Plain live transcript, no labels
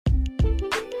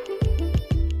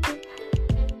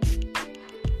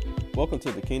Welcome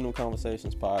to the Kingdom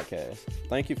Conversations podcast.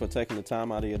 Thank you for taking the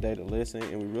time out of your day to listen,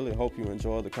 and we really hope you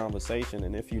enjoy the conversation.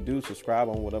 And if you do, subscribe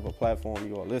on whatever platform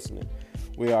you are listening.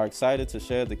 We are excited to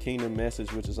share the kingdom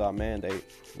message, which is our mandate.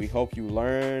 We hope you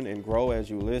learn and grow as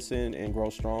you listen and grow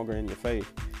stronger in your faith.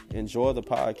 Enjoy the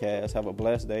podcast. Have a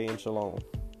blessed day and shalom.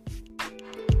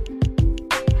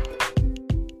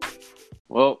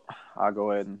 Well, I'll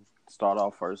go ahead and start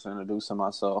off first introducing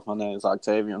myself. My name is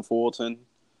Octavian Fulton,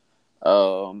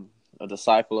 a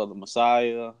disciple of the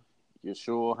Messiah,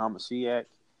 Yeshua HaMashiach,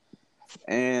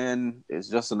 and it's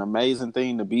just an amazing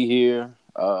thing to be here.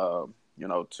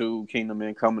 Two kingdom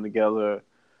men coming together,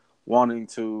 wanting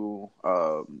to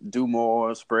do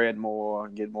more, spread more,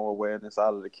 get more awareness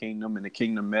out of the kingdom and the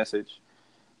kingdom message.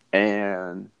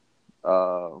 And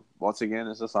once again,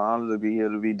 it's just an honor to be here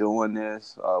to be doing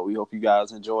this. We hope you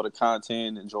guys enjoy the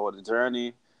content, enjoy the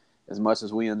journey as much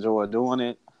as we enjoy doing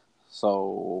it.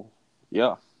 So,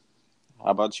 yeah. How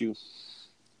about you?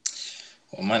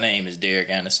 Well, my name is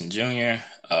Derek Anderson Jr.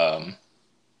 I'm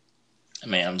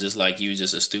just like you,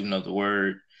 just a student of the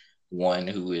word, one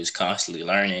who is constantly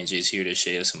learning, just here to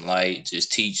shed some light,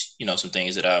 just teach, some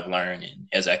things that I've learned. And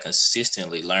as I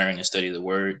consistently learn and study the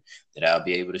word, that I'll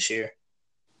be able to share.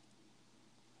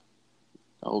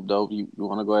 Oh, dope. You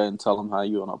want to go ahead and tell them how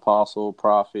you're an apostle,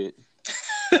 prophet,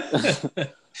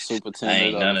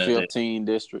 superintendent of the 15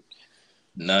 district?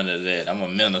 None of that. I'm a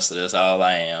minister. That's all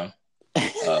I am.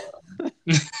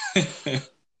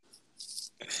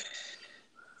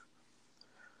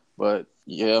 But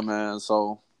yeah, man.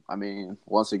 So,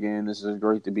 once again, this is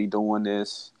great to be doing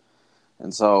this.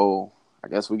 And so I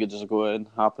guess we could just go ahead and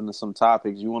hop into some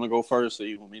topics. You want to go first or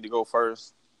you want me to go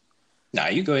first? Nah,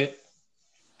 you go ahead.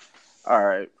 All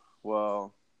right.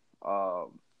 Well, I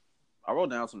wrote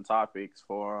down some topics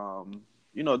for,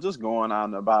 just going out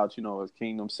and about, as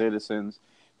kingdom citizens,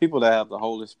 people that have the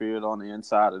Holy Spirit on the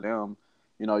inside of them.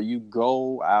 You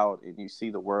go out and you see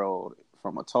the world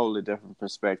from a totally different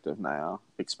perspective now,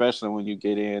 especially when you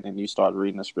get in and you start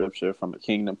reading the scripture from a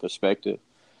kingdom perspective.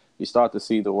 You start to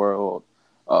see the world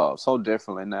so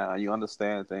differently now. You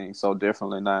understand things so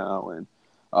differently now. And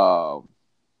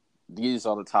these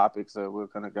are the topics that we're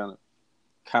kind of going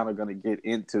to get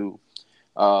into.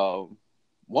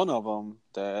 One of them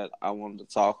that I wanted to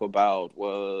talk about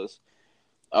was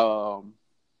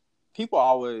people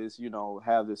always,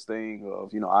 have this thing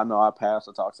of, I know our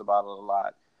pastor talks about it a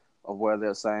lot, of where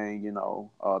they're saying, the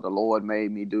Lord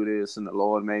made me do this and the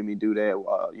Lord made me do that.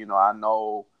 I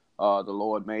know the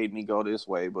Lord made me go this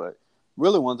way. But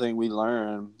really one thing we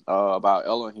learn about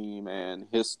Elohim and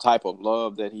his type of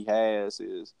love that he has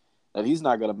is that he's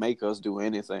not going to make us do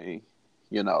anything.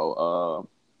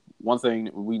 One thing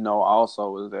we know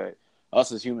also is that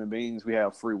us as human beings, we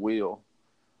have free will.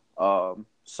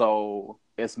 So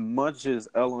as much as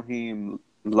Elohim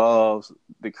loves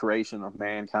the creation of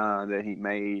mankind that he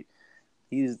made,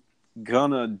 he's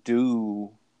gonna do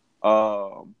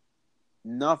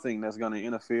nothing that's gonna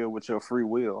interfere with your free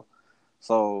will.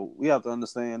 So we have to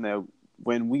understand that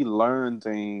when we learn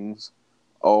things,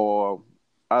 or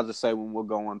I'll just say when we're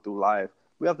going through life,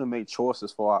 we have to make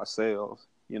choices for ourselves.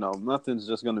 Nothing's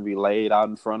just gonna be laid out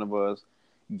in front of us,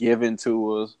 given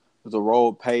to us. There's a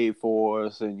road paved for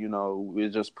us, and we're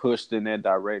just pushed in that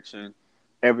direction.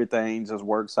 Everything just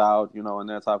works out, in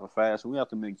that type of fashion. We have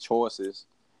to make choices,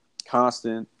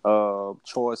 constant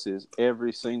choices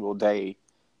every single day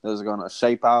that's going to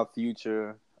shape our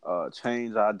future,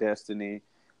 change our destiny,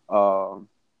 and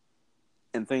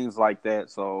things like that.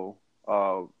 So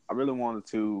I really wanted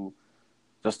to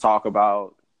just talk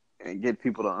about and get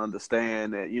people to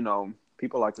understand that,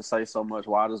 people like to say so much,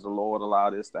 why does the Lord allow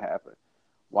this to happen?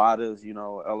 Why does,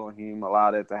 Elohim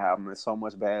allow that to happen? There's so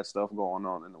much bad stuff going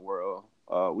on in the world.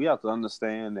 We have to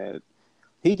understand that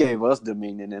he gave us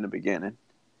dominion in the beginning,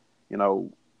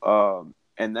 and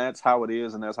that's how it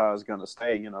is, and that's how it's going to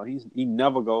stay. He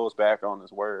never goes back on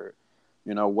his word.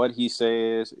 What he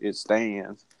says, it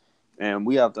stands. And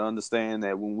we have to understand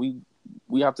that when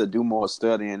we have to do more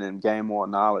studying and gain more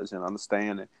knowledge and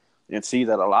understanding and see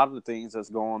that a lot of the things that's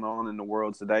going on in the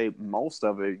world today, most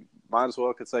of it, might as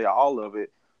well could say all of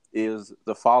it, is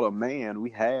the fall of man.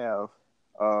 We're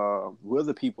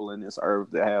the people in this earth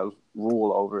that have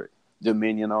rule over it,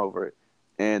 dominion over it.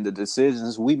 And the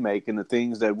decisions we make and the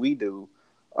things that we do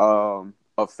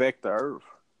affect the earth,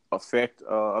 affect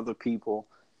other people.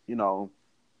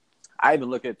 I even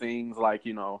look at things like,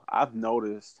 I've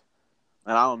noticed,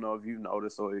 and I don't know if you've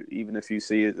noticed or even if you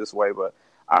see it this way, but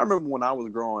I remember when I was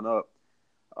growing up,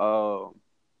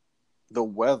 the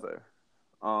weather,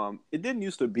 it didn't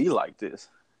used to be like this.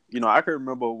 I can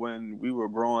remember when we were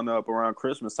growing up around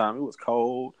Christmas time, it was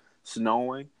cold,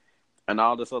 snowing, and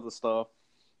all this other stuff.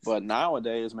 But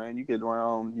nowadays, man, you get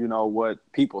around, what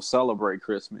people celebrate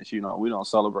Christmas. We don't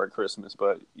celebrate Christmas,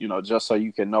 but, just so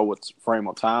you can know what frame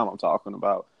of time I'm talking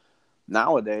about.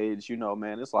 Nowadays,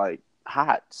 man, it's like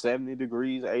hot, 70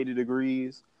 degrees, 80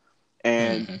 degrees.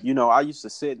 And, Mm-hmm. I used to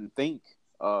sit and think,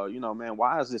 man,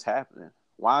 why is this happening?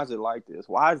 Why is it like this?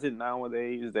 Why is it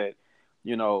nowadays that,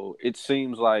 it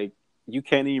seems like you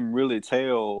can't even really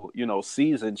tell,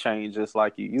 season changes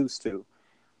like you used to.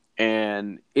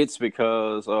 And it's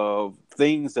because of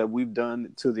things that we've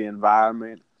done to the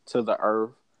environment, to the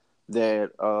earth,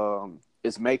 that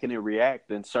is making it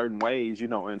react in certain ways.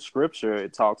 In scripture,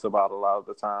 it talks about a lot of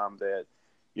the time that,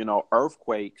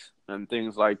 earthquakes and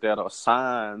things like that are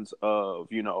signs of,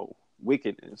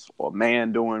 wickedness or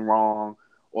man doing wrong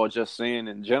or just sin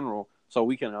in general. So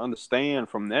we can understand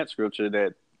from that scripture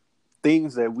that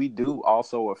things that we do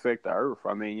also affect the earth.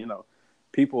 I mean,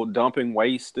 people dumping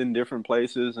waste in different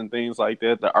places and things like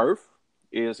that. The earth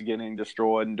is getting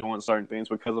destroyed and doing certain things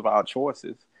because of our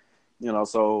choices.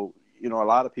 So, a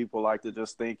lot of people like to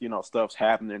just think, stuff's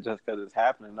happening just because it's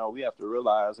happening. No, we have to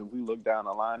realize if we look down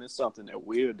the line, it's something that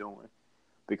we're doing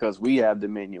because we have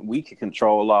dominion. We can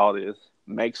control all this,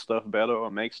 make stuff better or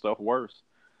make stuff worse.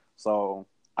 So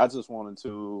I just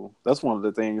that's one of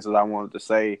the things that I wanted to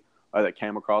say that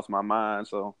came across my mind.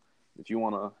 So if you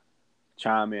want to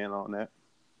chime in on that.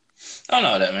 Oh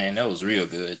no, that was real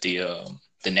good.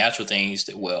 The natural things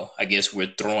that, well, I guess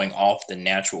we're throwing off the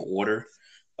natural order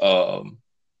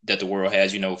that the world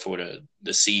has, for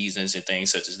the seasons and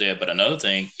things such as that. But another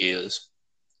thing is,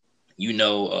 we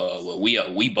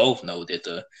both know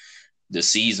that the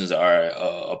seasons are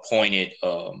appointed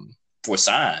for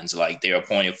signs, like they're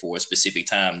appointed for a specific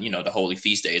time. The holy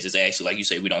feast days is actually, like you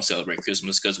say, we don't celebrate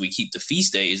Christmas because we keep the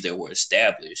feast days that were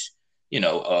established,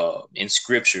 in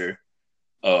Scripture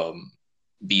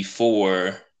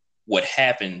before what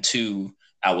happened to,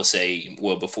 I would say,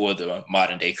 well, before the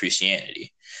modern day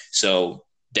Christianity. So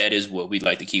that is what we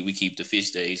like to keep. We keep the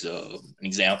feast days. An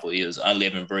example is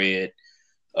unleavened bread,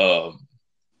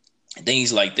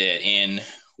 things like that. And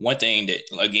one thing that,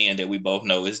 again, that we both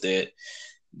know is that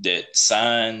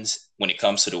signs, when it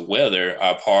comes to the weather,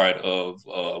 are part of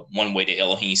one way that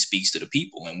Elohim speaks to the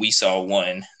people. And we saw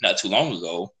one not too long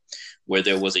ago where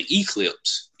there was an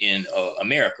eclipse in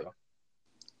America.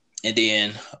 And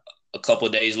then a couple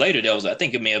of days later, I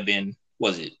think it may have been,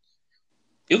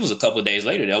 it was a couple of days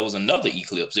later, there was another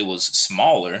eclipse. It was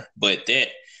smaller, but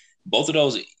both of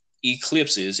those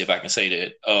eclipses, if I can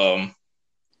say that,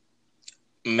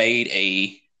 made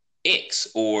a X,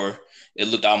 or it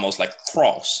looked almost like a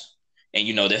cross. And,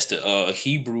 that's the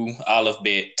Hebrew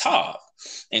alphabet Tav.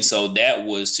 And so that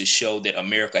was to show that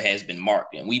America has been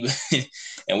marked. And we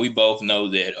both know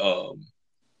that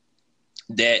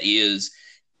that is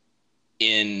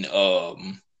in a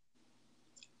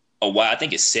while, I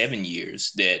think it's 7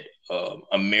 years, that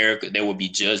America, there will be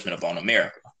judgment upon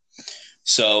America.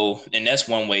 So, and that's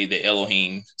one way that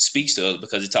Elohim speaks to us,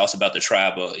 because it talks about the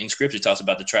tribe in Scripture, it talks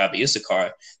about the tribe of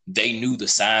Issachar. They knew the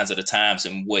signs of the times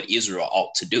and what Israel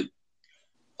ought to do.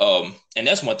 And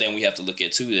that's one thing we have to look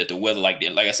at too, that the weather, like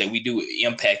that, like I said, we do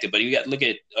impact it, but you got to look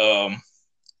at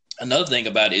another thing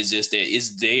about it is just that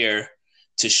it's there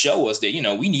to show us that,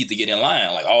 we need to get in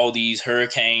line. Like all these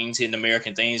hurricanes hitting America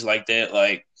and things like that,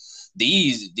 like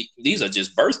these are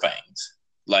just birth pains.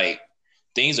 Like,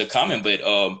 things are coming, but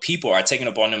people are taking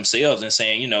upon themselves and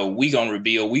saying, we're going to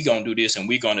rebuild, we're going to do this, and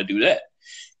we're going to do that.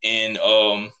 And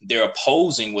they're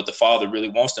opposing what the Father really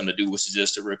wants them to do, which is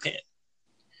just to repent.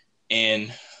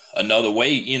 And another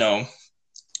way,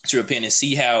 to repent and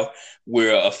see how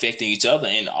we're affecting each other,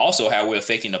 and also how we're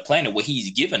affecting the planet, what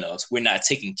He's given us. We're not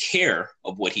taking care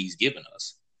of what He's given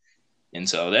us. And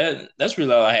so that's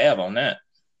really all I have on that.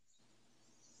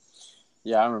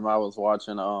 Yeah, I remember I was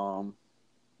watching on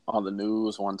the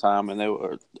news one time, and they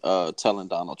were telling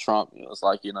Donald Trump, it's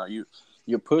like,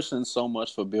 you're pushing so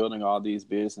much for building all these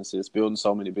businesses, building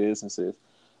so many businesses.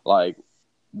 Like,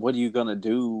 what are you gonna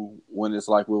do when it's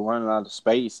like we're running out of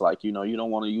space? Like, you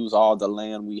don't want to use all the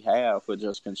land we have for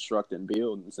just constructing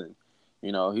buildings. And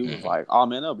he was like, "Oh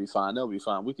man, they'll be fine. They'll be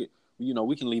fine. We could,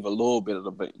 we can leave a little bit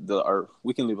of the earth.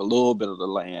 We can leave a little bit of the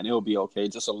land. It'll be okay.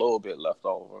 Just a little bit left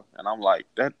over." And I'm like,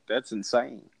 that's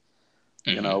insane.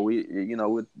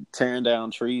 We're tearing down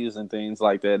trees and things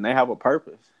like that, and they have a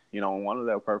purpose. One of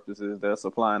their purposes, they're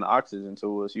supplying oxygen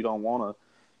to us. You don't want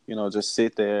to, just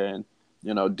sit there and,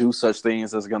 do such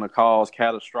things that's going to cause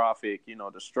catastrophic,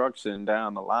 destruction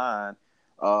down the line.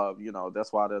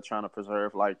 That's why they're trying to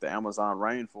preserve like the Amazon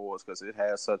rainforest, because it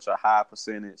has such a high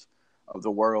percentage of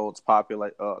the world's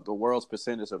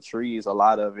percentage of trees. A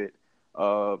lot of it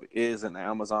is in the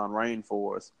Amazon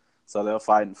rainforest. So they're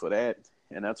fighting for that.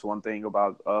 And that's one thing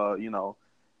about,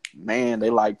 man, they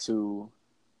like to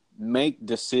make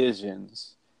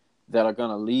decisions that are going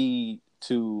to lead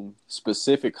to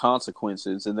specific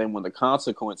consequences. And then when the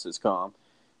consequences come,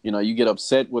 you get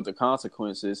upset with the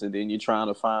consequences, and then you're trying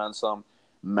to find some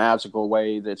magical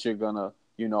way that you're going to,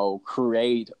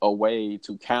 create a way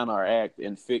to counteract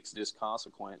and fix this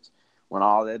consequence. When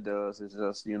all that does is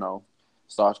just,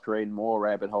 starts creating more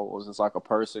rabbit holes. It's like a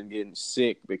person getting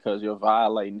sick because you're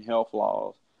violating health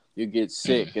laws. You get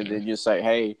sick, and then you say,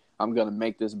 hey, I'm going to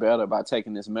make this better by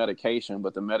taking this medication,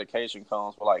 but the medication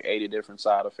comes with like 80 different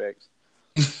side effects.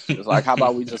 It's like, how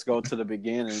about we just go to the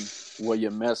beginning where you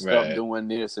messed up Right. doing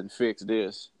this and fix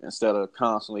this, instead of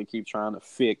constantly keep trying to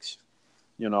fix,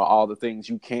 all the things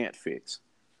you can't fix.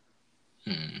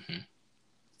 Mm-hmm.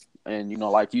 And,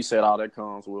 like you said, all that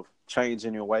comes with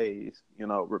changing your ways,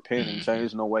 repenting, Mm-hmm.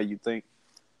 changing the way you think.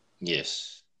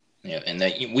 Yes. Yeah, and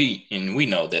that we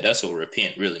know that that's what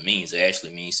repent really means. It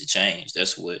actually means to change.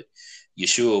 That's what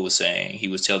Yeshua was saying. He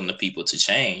was telling the people to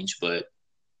change. But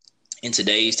in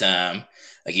today's time,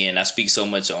 again, I speak so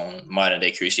much on modern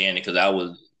day Christianity because I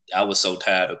was so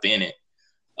tied up in it.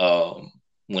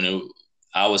 When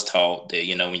I was taught that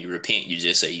when you repent, you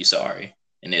just say you're sorry,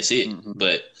 and that's it. Mm-hmm.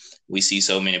 But we see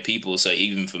so many people. So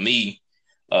even for me,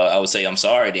 I would say I'm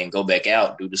sorry, then go back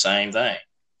out, do the same thing.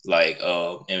 Like,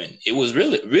 and it was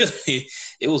really, really,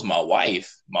 it was my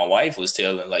wife. My wife was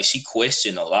telling, like, she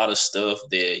questioned a lot of stuff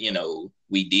that,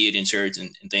 we did in church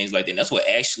and things like that. And that's what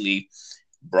actually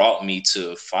brought me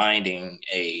to finding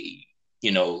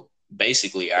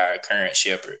basically our current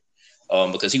shepherd,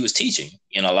 because he was teaching,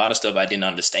 a lot of stuff I didn't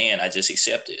understand. I just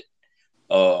accepted.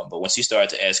 But once you start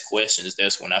to ask questions,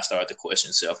 that's when I started to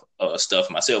question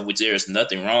stuff myself, which there is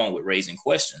nothing wrong with raising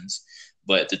questions.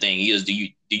 But the thing is, do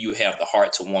you have the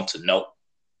heart to want to know?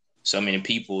 So many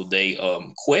people, they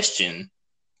question,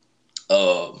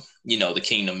 the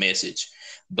kingdom message,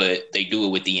 but they do it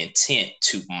with the intent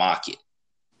to mock it.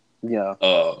 Yeah.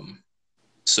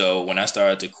 So when I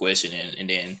started to question it, and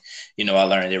then, I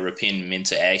learned that repenting meant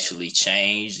to actually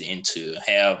change and to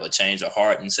have a change of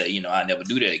heart and say, I never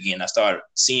do that again. I started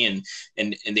seeing,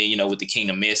 and then, with the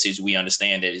kingdom message, we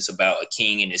understand that it's about a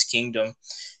king and his kingdom.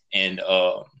 And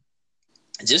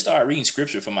just started reading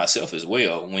scripture for myself as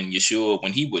well. When Yeshua,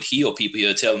 when he would heal people,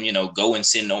 he'll tell them, go and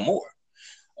sin no more.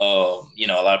 A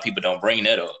lot of people don't bring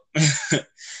that up.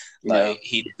 Like,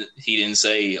 he didn't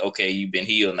say, okay, you've been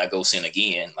healed, now go sin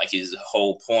again. Like, his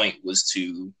whole point was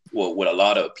to, what a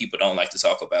lot of people don't like to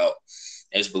talk about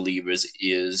as believers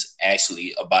is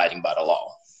actually abiding by the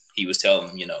law. He was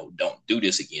telling them, don't do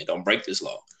this again, don't break this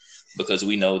law, because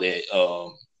we know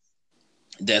that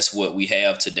that's what we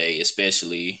have today,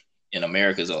 especially in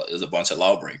America, is a bunch of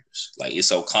lawbreakers. Like, it's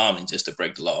so common just to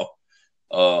break the law.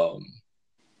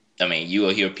 I mean, you will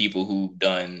hear people who've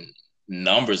done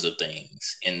numbers of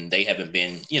things and they haven't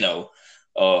been,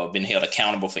 been held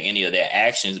accountable for any of their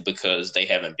actions because they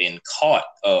haven't been caught.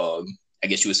 I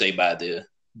guess you would say by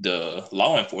the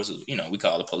law enforcers. We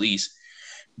call the police.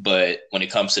 But when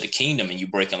it comes to the kingdom and you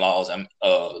breaking laws,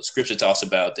 scripture talks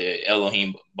about that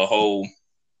Elohim, behold,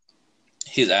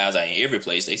 his eyes are in every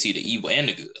place. They see the evil and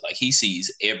the good. Like, he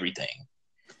sees everything.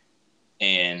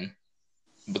 And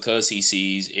because he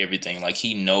sees everything, like,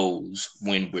 he knows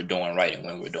when we're doing right and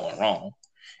when we're doing wrong.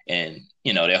 And,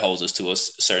 that holds us to a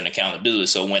certain accountability.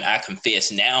 So when I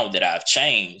confess now that I've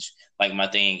changed, like, my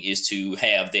thing is to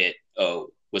have that,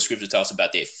 what scripture talks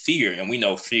about, that fear. And we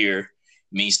know fear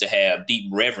means to have deep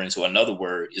reverence, or another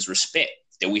word is respect,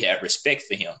 that we have respect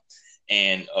for him.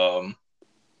 And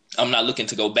I'm not looking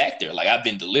to go back there. Like, I've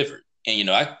been delivered. And,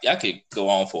 I could go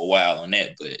on for a while on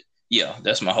that, but yeah,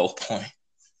 that's my whole point.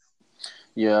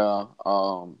 Yeah.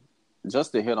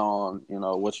 Just to hit on,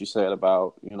 what you said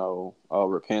about,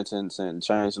 repentance and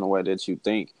changing the way that you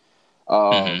think.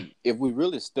 If we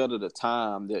really study the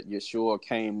time that Yeshua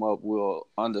came up, we'll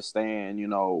understand,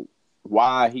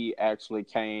 why he actually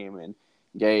came and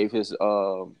gave his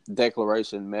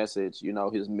declaration message,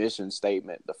 his mission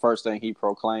statement. The first thing he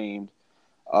proclaimed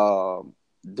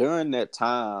during that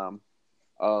time,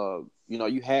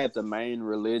 you had the main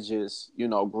religious,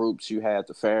 groups. You had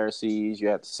the Pharisees, you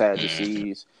had the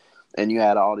Sadducees, and you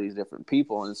had all these different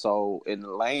people. And so in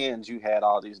the lands, you had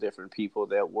all these different people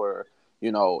that were,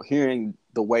 hearing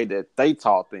the way that they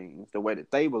taught things, the way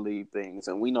that they believed things.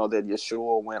 And we know that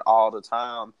Yeshua went all the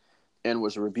time and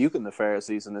was rebuking the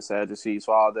Pharisees and the Sadducees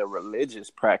for all their religious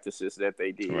practices that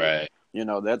they did. Right.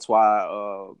 That's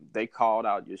why they called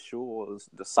out Yeshua's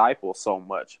disciples so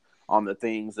much on the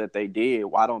things that they did.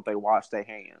 Why don't they wash their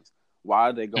hands? Why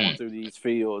are they going through these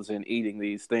fields and eating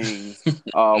these things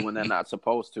when they're not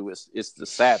supposed to? It's the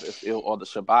Sabbath or the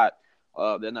Shabbat.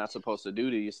 They're not supposed to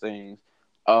do these things.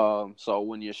 So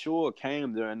when Yeshua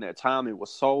came during that time, it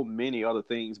was so many other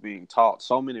things being taught,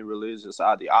 so many religious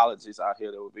ideologies out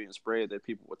here that were being spread that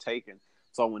people were taking.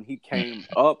 So when he came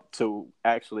up to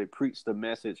actually preach the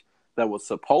message that was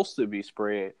supposed to be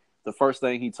spread, the first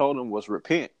thing he told them was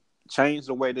repent, change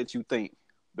the way that you think,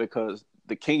 because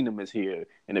the kingdom is here.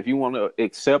 And if you want to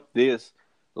accept this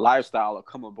lifestyle or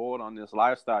come aboard on this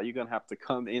lifestyle, you're going to have to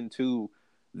come into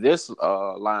this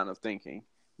line of thinking.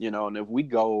 You know, and if we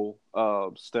go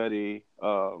study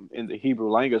in the Hebrew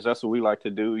language, that's what we like to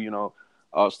do, you know,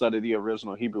 study the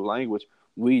original Hebrew language,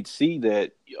 we'd see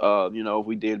that, you know, if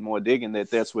we did more digging,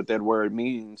 that that's what that word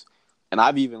means. And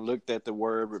I've even looked at the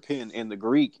word repent in the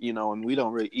Greek, you know, and we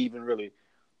don't really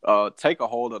take a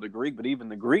hold of the Greek, but even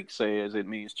the Greek says it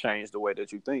means change the way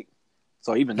that you think.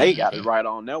 So even they got it right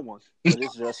on that one. But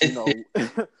it's just, you know,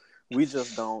 we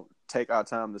just don't take our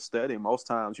time to study. Most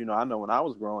times, you know, I know when I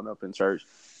was growing up in church,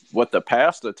 what the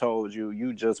pastor told you,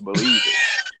 you just believe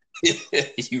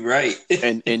it. You're right.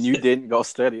 and you didn't go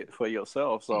study it for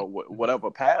yourself. So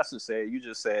whatever pastor said, you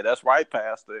just said, that's right,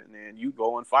 pastor. And then you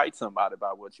go and fight somebody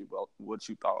about what you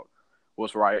thought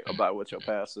was right about what your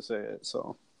pastor said.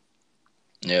 So.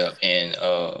 Yeah. And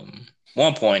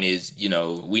one point is, you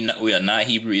know, we are not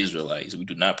Hebrew Israelites. We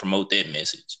do not promote that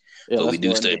message. Yeah, but let's we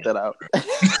do study. get that out.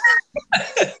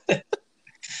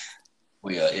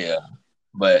 We are, yeah.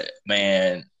 But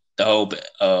man, the whole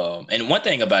and one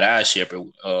thing about our shepherd,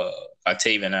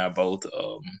 Octavia and I both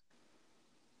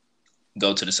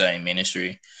go to the same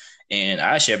ministry, and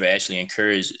our shepherd actually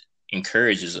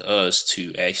encourages us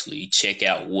to actually check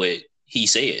out what he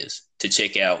says, to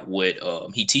check out what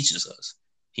he teaches us.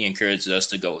 He encourages us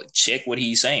to go check what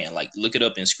he's saying, like look it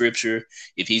up in scripture.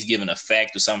 If he's given a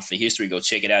fact or something for history, go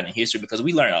check it out in history, because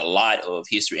we learn a lot of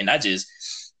history, and not just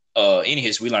in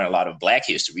history. We learn a lot of Black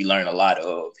history. We learn a lot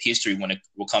of history when it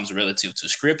comes relative to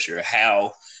scripture,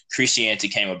 how Christianity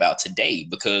came about today.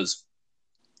 Because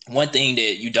one thing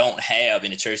that you don't have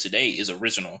in the church today is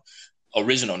original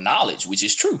knowledge, which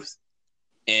is truth.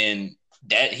 And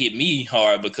that hit me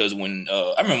hard, because when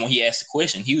I remember when he asked the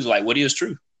question, he was like, "What is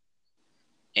truth?"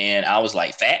 And I was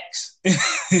like, "Facts."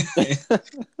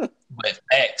 But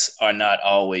facts are not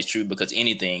always true, because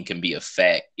anything can be a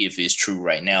fact if it's true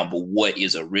right now. But what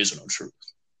is original truth?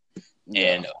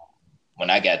 Yeah. And when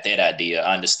I got that idea,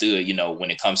 I understood, you know,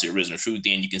 when it comes to original truth,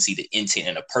 then you can see the intent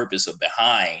and the purpose of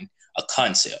behind a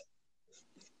concept.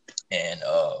 And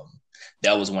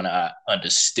that was when I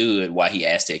understood why he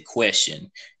asked that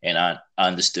question. And I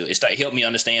understood. It helped me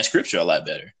understand scripture a lot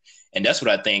better. And that's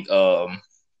what I think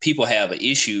people have an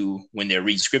issue when they're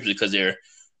reading scripture, because they're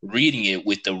reading it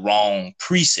with the wrong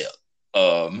precept,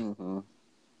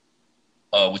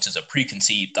 which is a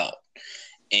preconceived thought.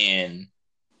 And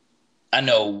I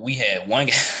know we had one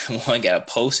guy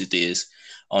posted this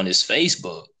on his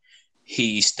Facebook.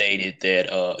 He stated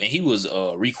that, and he was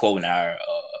requoting our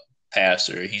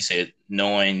pastor. He said,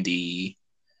 knowing the,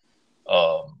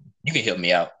 you can help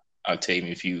me out,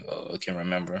 Octavian, if you can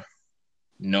remember,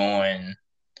 knowing,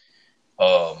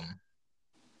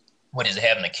 what is it,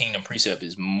 having a kingdom precept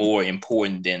is more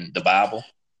important than the Bible?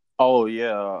 Oh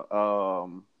yeah,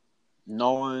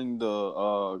 knowing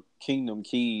the kingdom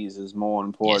keys is more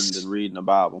important than reading the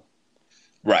Bible.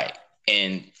 Right.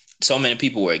 And so many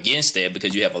people were against that,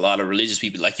 because you have a lot of religious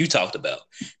people, like you talked about,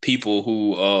 people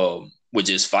who were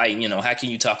just fighting, you know, how can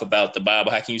you talk about the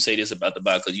Bible? How can you say this about the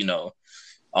Bible? Because, you know,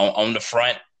 on the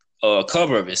front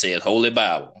cover of it says Holy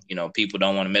Bible. You know, people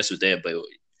don't want to mess with that. But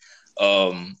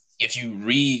if you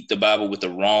read the Bible with the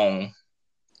wrong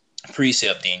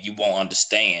precept, then you won't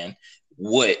understand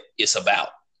what it's about.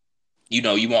 You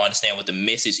know, you won't understand what the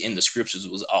message in the scriptures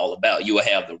was all about. You will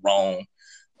have the wrong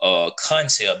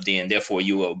concept, then therefore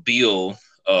you will build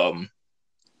the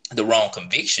wrong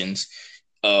convictions,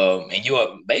 and you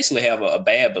will basically have a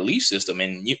bad belief system.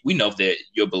 And we know that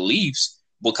your beliefs,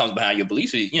 what comes behind your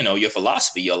beliefs is, you know, your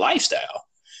philosophy, your lifestyle.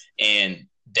 And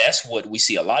that's what we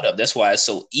see a lot of. That's why it's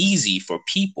so easy for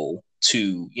people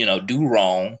to, you know, do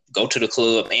wrong, go to the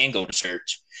club and go to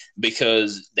church,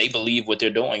 because they believe what they're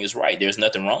doing is right. There's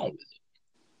nothing wrong with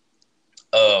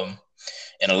it.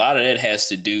 And a lot of that has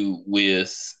to do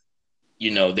with,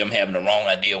 you know, them having the wrong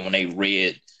idea when they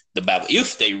read the Bible,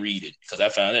 if they read it. Because I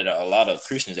found that a lot of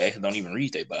Christians actually don't even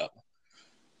read their Bible.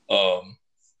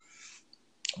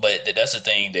 But that's the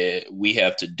thing that we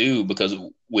have to do, because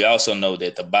we also know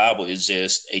that the Bible is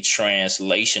just a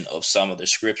translation of some of the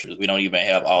scriptures. We don't even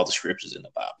have all the scriptures in the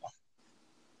Bible.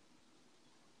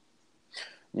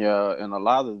 Yeah, and a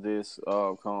lot of this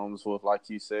comes with, like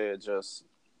you said, just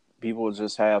people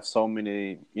just have so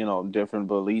many, different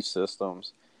belief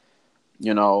systems,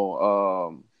 you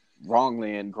know,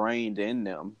 wrongly ingrained in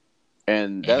them.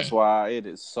 And that's Mm-hmm. why it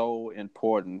is so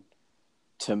important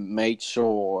to make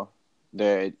sure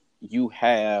that you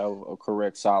have a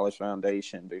correct, solid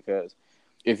foundation. Because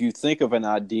if you think of an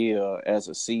idea as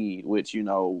a seed, which,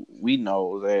 we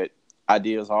know that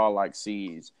ideas are like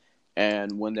seeds,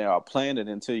 and when they are planted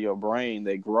into your brain,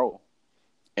 they grow.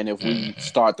 And if we Mm-hmm.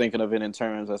 start thinking of it in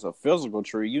terms as a physical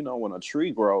tree, when a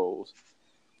tree grows,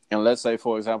 and let's say,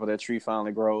 for example, that tree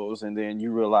finally grows, and then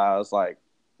you realize, like,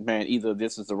 man, either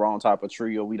this is the wrong type of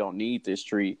tree or we don't need this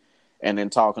tree. And then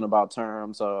talking about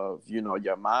terms of,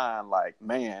 your mind, like,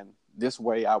 man, this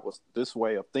way of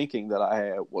thinking that I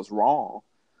had was wrong.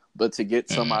 But to get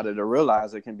Mm-hmm. somebody to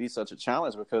realize it can be such a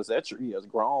challenge because that tree has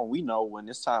grown. We know when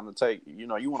it's time to take, you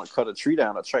want to cut a tree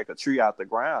down or take a tree out the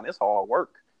ground, it's hard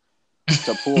work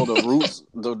to pull the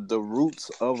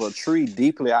roots of a tree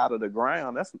deeply out of the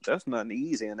ground. That's nothing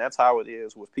easy, and that's how it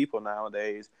is with people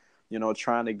nowadays.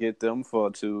 Trying to get them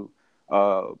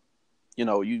uh,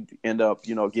 you end up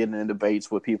getting in debates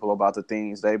with people about the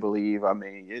things they believe. I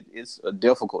mean, it's a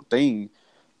difficult thing,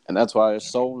 and that's why it's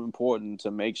so important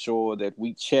to make sure that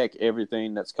we check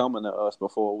everything that's coming to us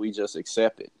before we just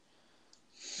accept it.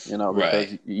 Right.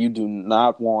 Because you do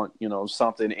not want,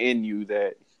 something in you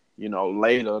that,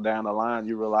 later down the line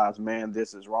you realize, man,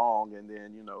 this is wrong. And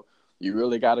then, you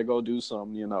really got to go do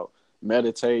some,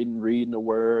 meditating, reading the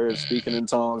word, speaking in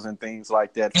tongues and things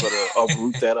like that for to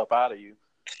uproot that up out of you.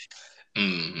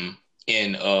 Mm-hmm.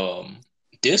 And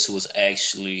this was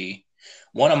actually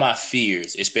one of my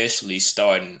fears, especially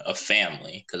starting a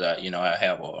family, because I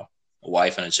have a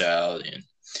wife and a child, and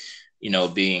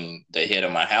being the head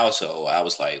of my household, I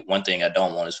was like, one thing I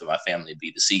don't want is for my family to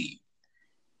be deceived.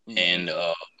 Mm-hmm. And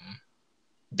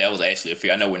that was actually a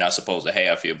fear. I know we're not supposed to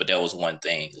have fear, but that was one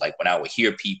thing. Like when I would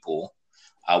hear people,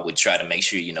 I would try to make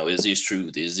sure, is this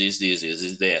truth? Is this, is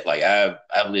this that? Like I've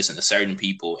listened to certain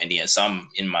people, and then some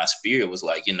in my spirit was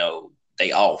like,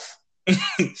 they off.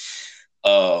 And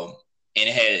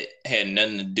it had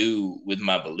nothing to do with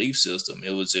my belief system.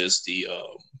 It was just the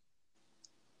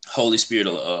Holy Spirit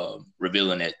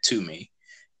revealing it to me.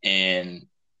 And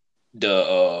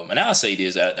and I'll say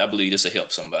this, I believe this will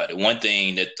help somebody. One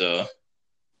thing that the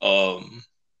um,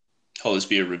 Holy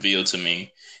Spirit revealed to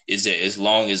me is that as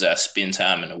long as I spend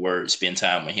time in the Word, spend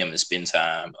time with Him, and spend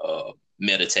time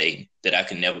meditating, that I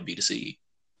can never be deceived.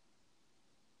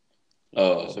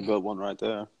 That's a Um, good one right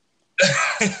there.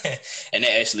 and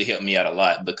that actually helped me out a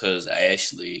lot because I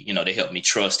actually, they helped me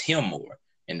trust Him more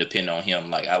and depend on Him.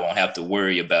 Like I won't have to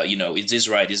worry about, is this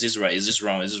right? Is this right? Is this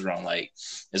wrong? Is this wrong? Like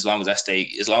as long as I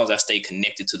stay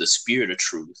connected to the Spirit of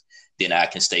truth, then I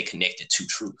can stay connected to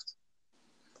truth.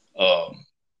 Um,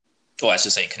 or I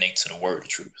should say, connected to the Word of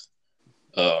truth.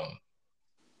 Um,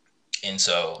 and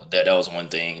so that was one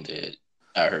thing that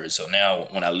I heard. So now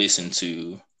when I listen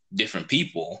to different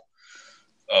people,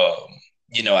 um,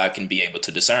 I can be able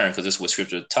to discern because this is what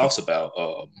Scripture talks about.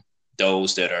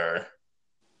 Those that are,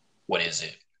 what is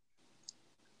it?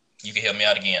 You can help me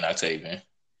out again, Octavian.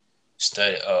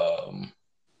 Study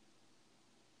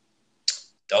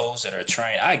those that are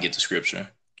trained. I get the Scripture.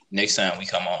 Next time we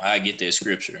come on, I get that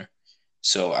Scripture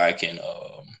so I can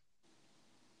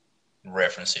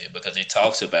reference it because it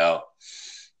talks about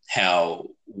how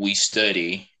we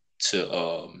study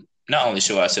to not only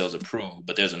show ourselves approved,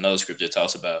 but there's another scripture that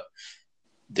talks about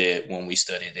that when we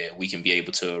study that we can be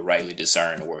able to rightly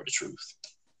discern the word of truth.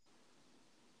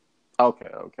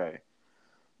 Okay.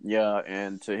 Yeah,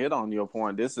 and to hit on your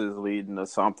point, this is leading to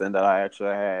something that I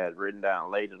actually had written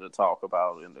down later to talk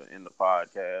about in the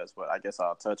podcast. But I guess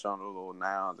I'll touch on it a little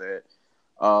now that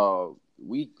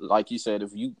we, like you said,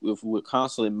 if we're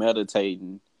constantly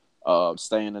meditating,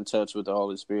 staying in touch with the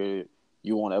Holy Spirit,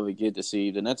 you won't ever get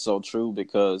deceived, and that's so true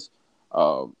because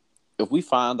uh, if we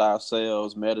find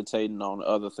ourselves meditating on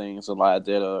other things a lot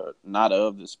that are not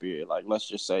of the Spirit, like let's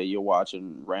just say you're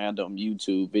watching random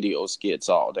YouTube video skits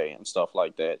all day and stuff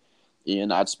like that, you're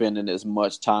not spending as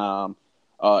much time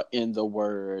in the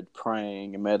Word,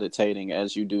 praying and meditating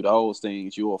as you do those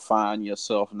things, you will find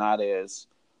yourself not as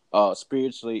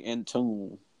spiritually in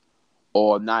tune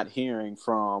or not hearing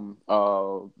from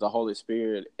the Holy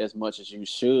Spirit as much as you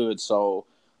should. So,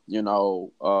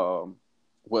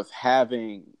 with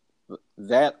having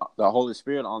that the Holy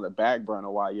Spirit on the back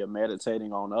burner while you're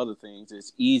meditating on other things,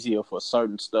 it's easier for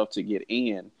certain stuff to get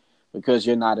in because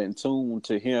you're not in tune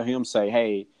to hear Him say,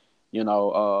 "Hey, you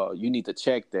need to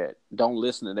check that. Don't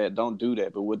listen to that. Don't do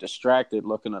that." But we're distracted,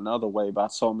 looking another way by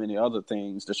so many other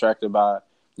things. Distracted by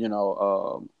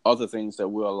other things that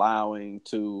we're allowing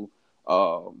to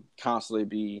constantly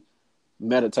be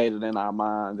meditated in our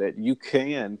mind, that you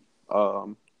can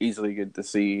easily get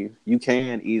deceived. You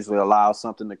can easily allow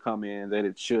something to come in that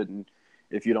it shouldn't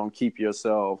if you don't keep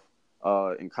yourself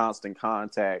in constant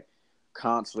contact,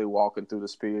 constantly walking through the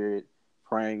Spirit,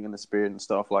 praying in the Spirit and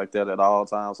stuff like that at all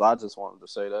times. So I just wanted to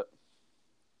say that.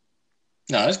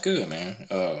 No, that's good, man.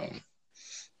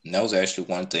 That was actually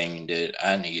one thing that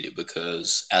I needed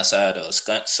because outside of a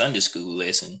Sunday school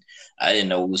lesson, I didn't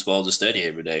know we were supposed to study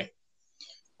every day.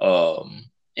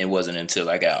 It wasn't until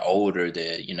I got older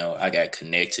that, I got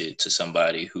connected to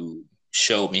somebody who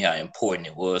showed me how important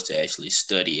it was to actually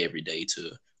study every day,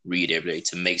 to read every day,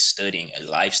 to make studying a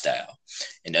lifestyle.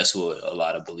 And that's what a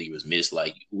lot of believers miss.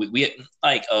 Like we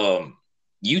like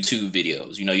YouTube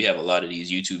videos. You have a lot of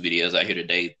these YouTube videos out here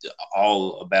today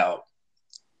all about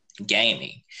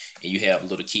gaming, and you have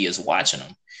little kids watching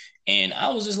them. And I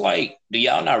was just like, do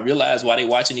y'all not realize why they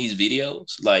watching these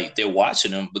videos? Like, they're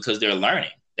watching them because they're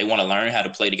learning. They want to learn how to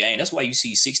play the game. That's why you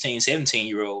see 16,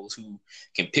 17-year-olds who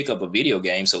can pick up a video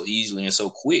game so easily and so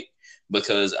quick,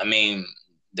 because, I mean,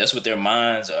 that's what their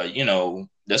minds are,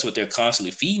 that's what they're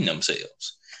constantly feeding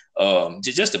themselves.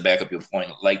 Just to back up your point,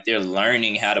 like, they're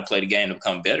learning how to play the game to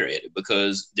become better at it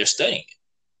because they're studying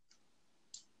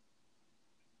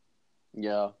it.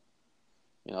 Yeah.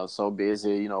 So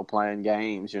busy, playing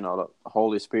games, the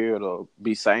Holy Spirit will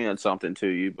be saying something to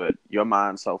you, but your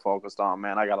mind's so focused on,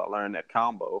 man, I got to learn that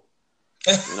combo.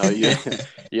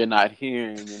 You're not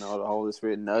hearing, the Holy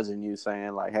Spirit nudging you,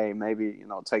 saying like, hey, maybe,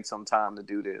 take some time to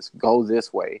do this, go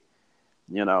this way.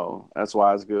 That's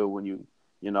why it's good when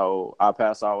our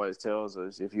pastor always tells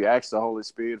us, if you ask the Holy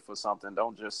Spirit for something,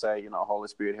 don't just say, Holy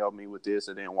Spirit, help me with this,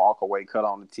 and then walk away, cut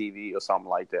on the TV or something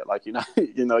like that. Like, you're not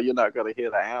going to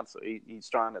hear the answer. He's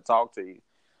trying to talk to you,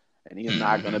 and he's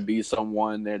not going to be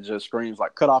someone that just screams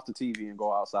like, cut off the TV and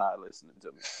go outside listening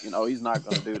to me. He's not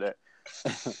going to do that.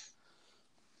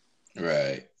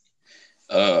 Right.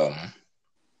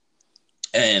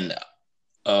 And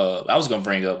I was going to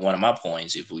bring up one of my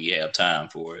points if we have time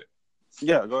for it.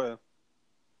 Yeah, go ahead.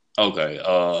 Okay.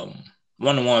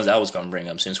 One of the ones I was going to bring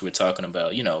up, since we're talking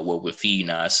about, what we're feeding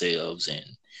ourselves and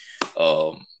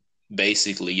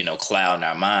basically, clouding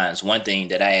our minds. One thing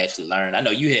that I actually learned, I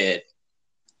know you had,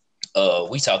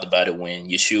 we talked about it when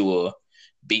Yeshua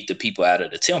beat the people out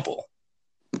of the temple.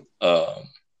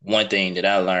 One thing that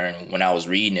I learned when I was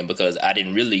reading it, because I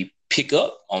didn't really pick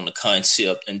up on the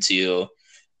concept until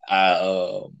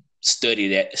I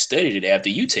studied it after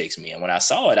you text me. And when I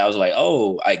saw it, I was like,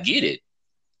 oh, I get it.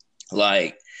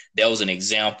 Like, that was an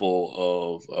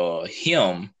example of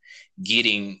him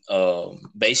getting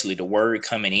basically the word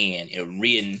coming in and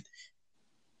ridding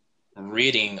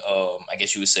I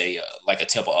guess you would say, like a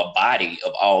temple, a body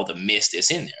of all the mess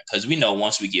that's in there. Because we know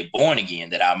once we get born again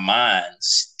that our minds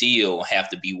still have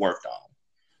to be worked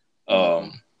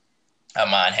on. Our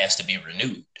mind has to be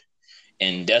renewed.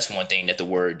 And that's one thing that the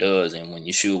word does. And when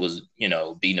Yeshua was,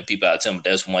 beating the people out of the temple,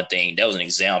 that's one thing. That was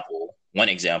one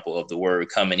example of the word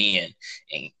coming in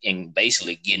and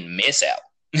basically getting mess out.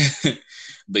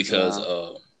 Because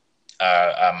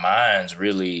our minds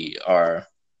really are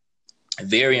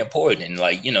very important. And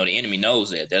like, the enemy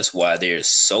knows that. That's why there's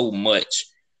so much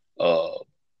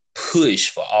push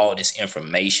for all this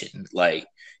information, like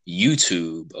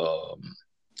YouTube,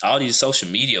 all these social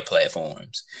media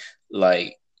platforms.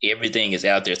 Like, everything is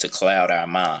out there to cloud our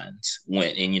minds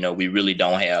we really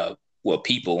don't have,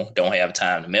 people don't have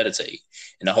time to meditate.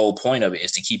 And the whole point of it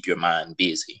is to keep your mind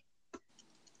busy.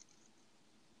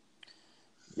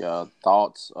 Yeah,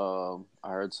 thoughts. I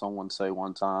heard someone say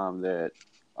one time that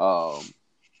one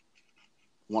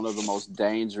of the most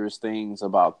dangerous things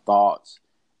about thoughts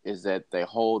is that they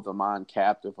hold the mind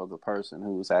captive of the person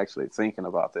who's actually thinking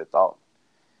about that thought.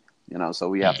 So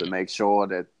we have to make sure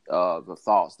that the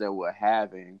thoughts that we're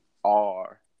having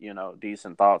are,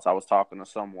 decent thoughts. I was talking to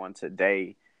someone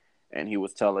today, and he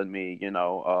was telling me,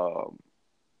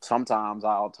 sometimes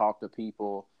I'll talk to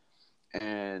people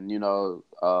and,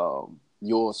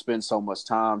 you'll spend so much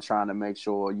time trying to make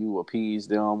sure you appease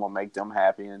them or make them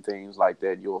happy and things like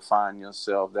that. You'll find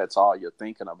yourself, that's all you're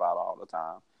thinking about all the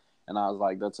time. And I was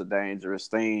like, that's a dangerous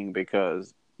thing,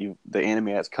 because the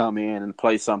enemy has come in and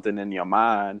placed something in your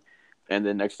mind. And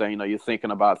then next thing you know, you're thinking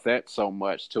about that so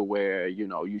much to where,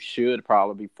 you should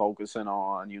probably be focusing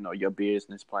on, your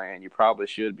business plan. You probably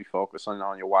should be focusing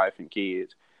on your wife and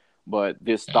kids. But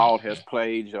this thought has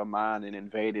plagued your mind and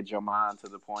invaded your mind to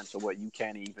the point to where you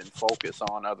can't even focus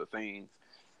on other things.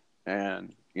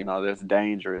 And, that's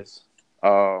dangerous.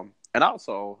 And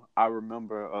also, I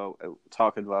remember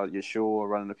talking about Yeshua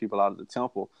running the people out of the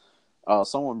temple.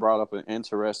 someone brought up an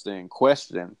interesting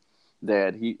question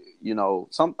that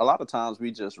a lot of times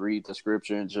we just read the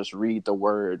scripture and just read the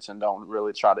words and don't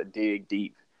really try to dig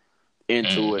deep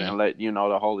into it Mm-hmm. and let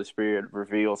the Holy Spirit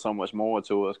reveal so much more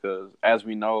to us, because as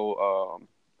we know,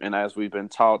 and as we've been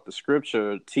taught, the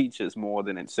scripture teaches more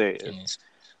than it says.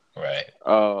 Right.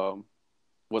 um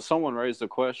well, someone raised the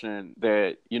question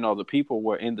that the people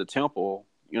were in the temple,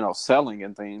 selling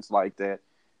and things like that,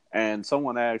 and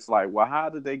someone asked, like, well, how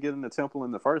did they get in the temple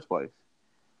in the first place?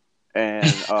 And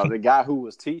the guy who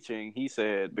was teaching, he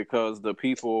said, because the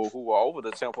people who were over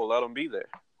the temple let them be there.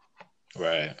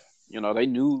 Right. They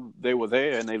knew they were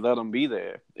there and they let them be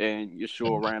there, and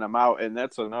Yeshua ran them out. And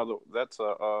that's a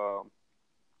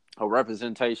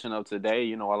representation of today.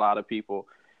 A lot of people,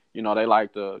 they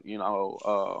like to,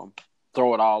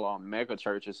 throw it all on mega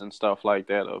churches and stuff like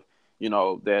that. Of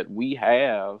that we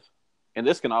have, and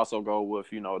this can also go with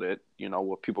that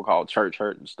what people call church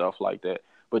hurt and stuff like that.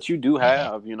 But you do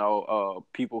Mm-hmm. have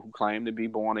people who claim to be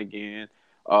born again,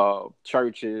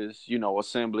 churches,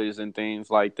 assemblies and things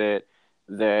like that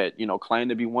claim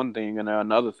to be one thing and they're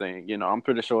another thing. I'm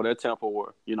pretty sure that temple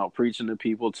were preaching to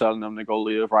people, telling them to go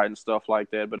live right and stuff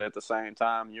like that. But at the same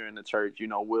time, you're in the church,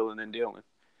 willing and dealing.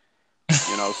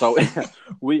 So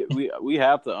we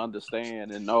have to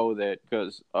understand and know that,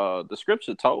 because the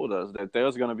scripture told us that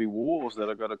there's going to be wolves that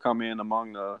are going to come in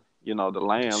among the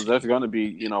lambs. There's going to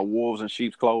be wolves in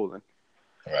sheep's clothing.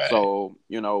 Right. So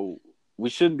we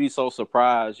shouldn't be so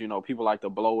surprised. People like to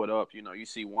blow it up. You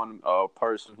see one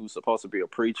person who's supposed to be a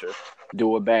preacher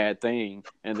do a bad thing,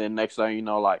 and then next thing you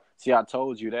know, like, see, I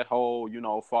told you that whole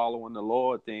following the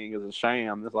Lord thing is a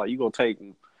sham. It's like you gonna take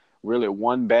really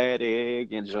one bad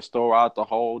egg and just throw out the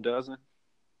whole dozen.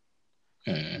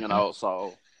 Mm-hmm.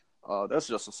 So that's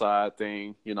just a side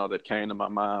thing that came to my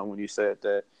mind when you said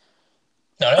that.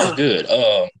 No, that was good.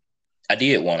 I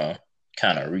did want to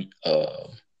kind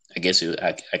of I guess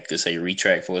I could say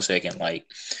retract for a second, like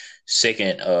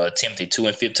Second Timothy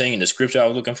 2:15, the scripture I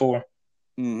was looking for.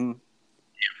 Mm-hmm.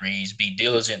 It reads, "Be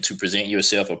diligent to present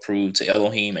yourself approved to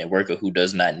Elohim, a worker who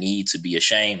does not need to be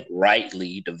ashamed,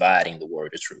 rightly dividing the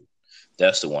word of truth."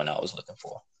 That's the one I was looking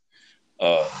for.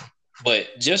 Um,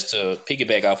 but just to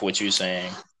piggyback off what you're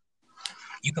saying,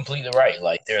 you're completely right.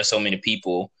 Like, there are so many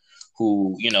people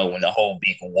who, when the whole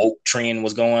big woke trend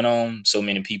was going on, so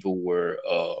many people were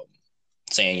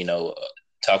saying,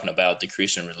 talking about the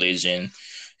Christian religion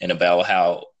and about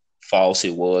how false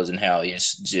it was and how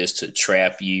it's just to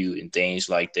trap you and things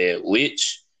like that,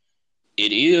 which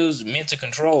it is meant to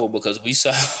control, because we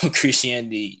saw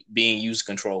Christianity being used to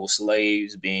control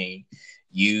slaves, being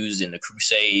used in the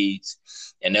Crusades.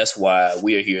 And that's why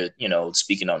we're here,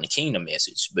 speaking on the kingdom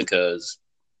message, because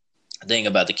the thing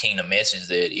about the kingdom message is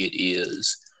that it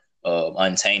is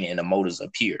untainted and the motives are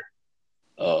pure.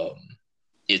 Um,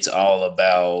 it's all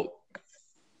about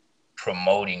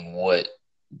promoting what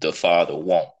the Father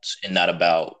wants and not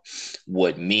about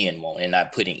what men want, and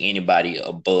not putting anybody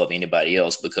above anybody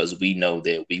else, because we know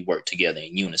that we work together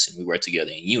in unison. We work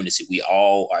together in unity. We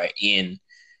all are in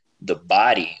the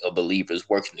body of believers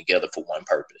working together for one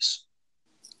purpose.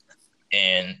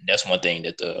 And that's one thing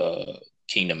that the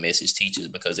kingdom message teaches,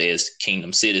 because as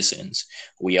kingdom citizens,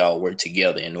 we all work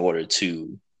together in order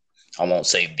to, I won't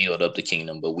say build up the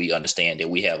kingdom, but we understand that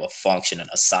we have a function and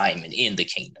assignment in the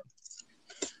kingdom.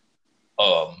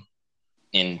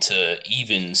 And to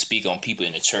even speak on people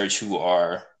in the church who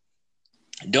are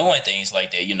doing things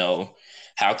like that,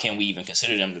 how can we even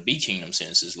consider them to be kingdom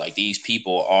citizens? Like, these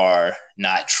people are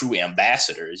not true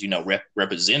ambassadors,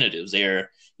 representatives. They're,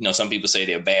 some people say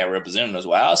they're bad representatives.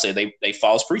 Well, I'll say they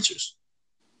false preachers,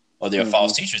 or they're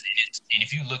false teachers. And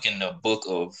if you look in the book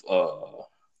of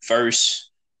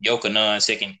First Yochanan,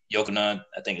 Second Yochanan,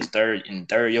 I think it's third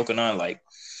Yochanan, like,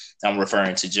 I'm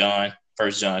referring to John,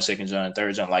 First John, Second John,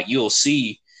 Third John. Like, you'll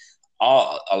see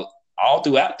all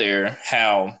throughout there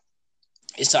how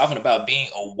it's talking about being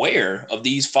aware of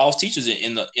these false teachers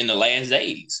in the last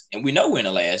days. And we know we're in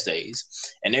the last days.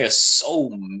 And there's so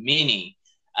many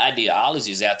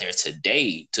ideologies out there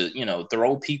today to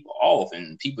throw people off,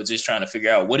 and people just trying to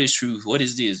figure out what is truth, what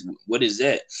is this, what is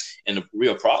that. And the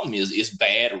real problem is it's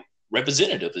bad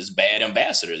representatives, it's bad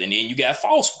ambassadors, and then you got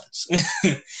false ones.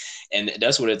 And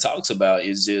that's what it talks about,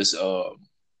 is just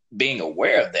being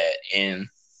aware of that. And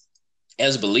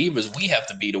as believers, we have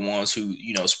to be the ones who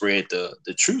spread the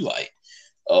true light,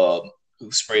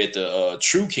 who spread the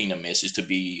true kingdom message, to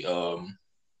be to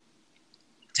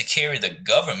carry the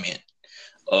government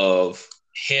of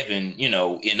heaven,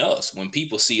 in us. When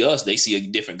people see us, they see a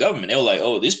different government. They're like,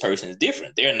 oh, this person is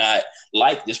different. They're not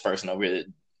like this person over here.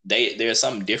 There's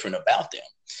something different about them.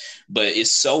 But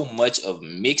it's so much of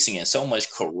mixing and so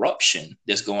much corruption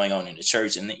that's going on in the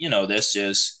church. And, that's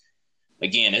just,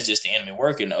 again, that's just the enemy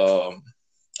working. Our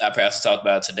pastor talked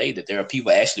about today that there are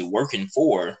people actually working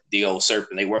for the old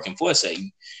serpent. They're working for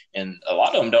Satan. And a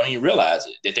lot of them don't even realize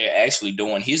it, that they're actually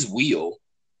doing his will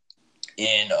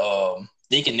and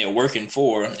thinking they're working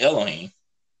for Elohim.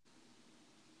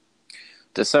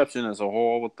 Deception is a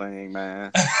horrible thing,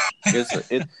 man.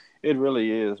 It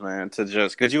really is, man.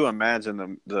 Could you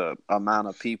imagine the amount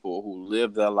of people who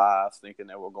live their lives thinking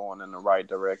they were going in the right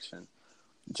direction,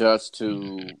 just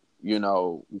to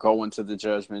go into the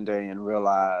judgment day and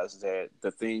realize that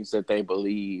the things that they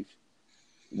believed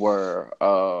were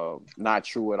not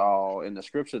true at all. And the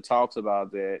scripture talks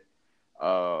about that.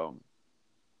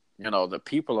 The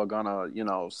people are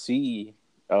gonna, see.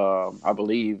 I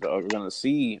believe are gonna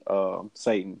see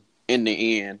Satan in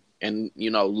the end, and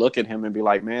look at him and be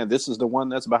like, "Man, this is the one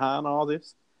that's behind all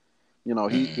this."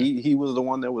 He was the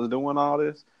one that was doing all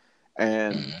this,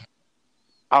 and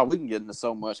we can get into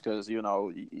so much because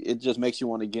it just makes you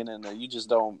want to get in there. You just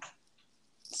don't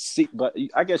see, but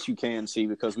I guess you can see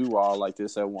because we were all like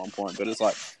this at one point. But it's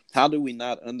like, how do we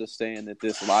not understand that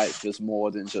this life is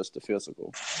more than just the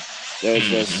physical?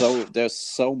 There's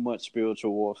so much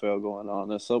spiritual warfare going on.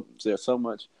 There's so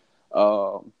much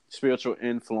spiritual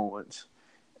influence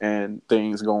and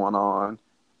things going on.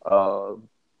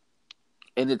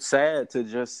 And it's sad to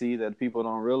just see that people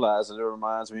don't realize it. It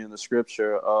reminds me in the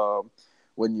scripture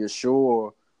when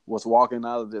Yeshua was walking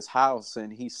out of this house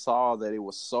and he saw that it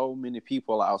was so many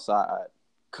people outside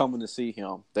coming to see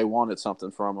him. They wanted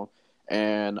something from him.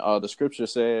 And the scripture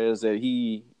says that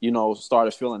he,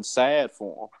 started feeling sad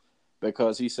for them.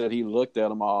 Because he said he looked at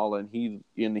them all and he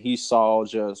saw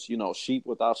just, sheep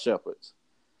without shepherds,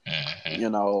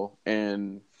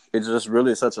 and it's just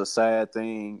really such a sad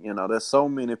thing. There's so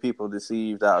many people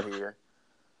deceived out here.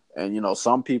 And,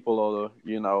 some people are,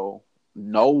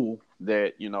 know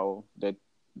that, that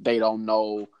they don't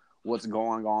know what's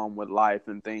going on with life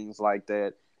and things like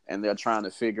that. And they're trying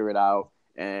to figure it out.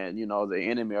 And, the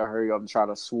enemy will hurry up and try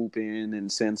to swoop in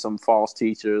and send some false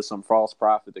teachers, some false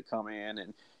prophet to come in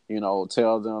and,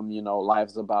 tell them,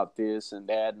 life's about this and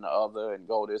that and the other and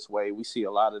go this way. We see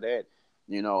a lot of that,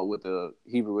 with the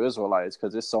Hebrew Israelites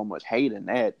because there's so much hate in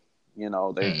that. You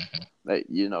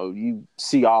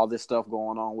see all this stuff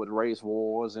going on with race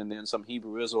wars, and then some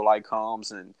Hebrew Israelite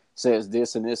comes and says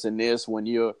this and this and this when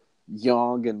you're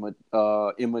young and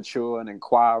immature and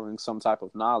inquiring some type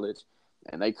of knowledge,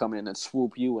 and they come in and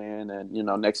swoop you in, and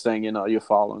next thing you know, you're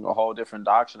following a whole different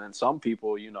doctrine. And some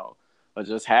people, are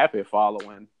just happy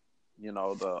following,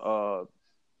 the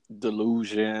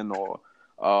delusion or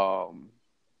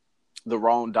the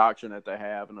wrong doctrine that they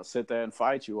have, and they'll sit there and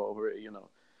fight you over it.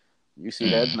 You see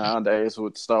that nowadays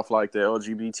with stuff like the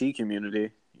LGBT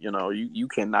community. You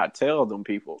cannot tell them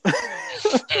people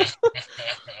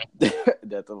that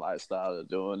the lifestyle they're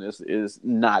doing is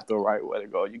not the right way to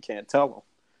go. You can't tell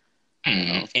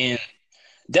them. And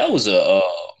that was a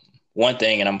one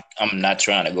thing, and I'm not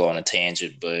trying to go on a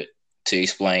tangent, but to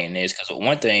explain this, because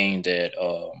one thing that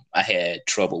I had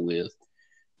trouble with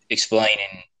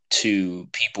explaining to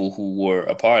people who were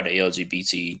a part of the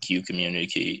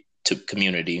LGBTQ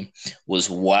community was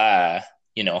why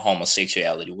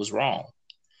homosexuality was wrong.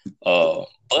 But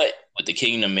with the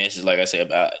kingdom message, like I said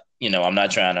about I'm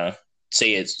not trying to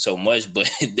say it so much, but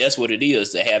that's what it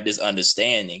is, to have this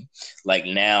understanding. Like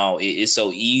now it's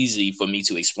so easy for me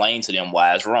to explain to them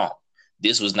why it's wrong.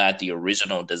 This was not the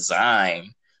original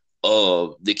design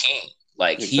of the king.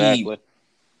 Like exactly.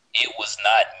 It was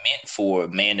not meant for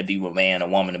man to be with man, a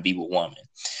woman to be with woman.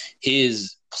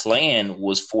 His plan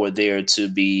was for there to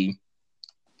be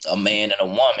a man and a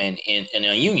woman in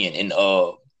a union. And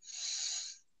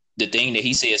the thing that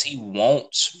he says he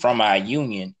wants from our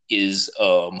union is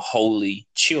holy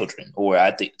children, or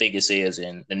I think it says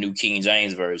in the New King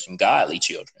James Version, godly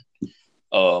children,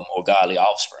 or godly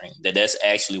offspring. That's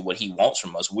actually what he wants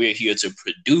from us. We're here to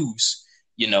produce,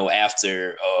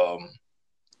 after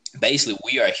basically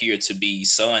we are here to be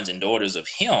sons and daughters of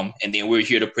him, and then we're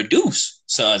here to produce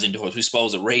sons and daughters. We're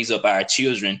supposed to raise up our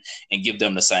children and give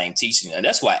them the same teaching. And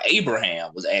that's why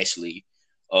Abraham was actually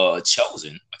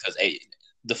chosen, because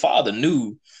the father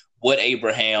knew what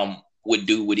Abraham would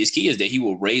do with his kids, that he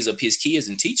will raise up his kids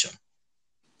and teach them.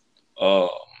 And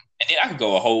then I could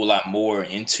go a whole lot more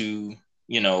into,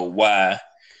 why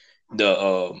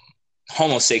the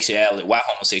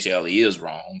homosexuality is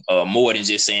wrong, more than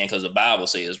just saying because the Bible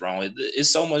says it's wrong. It's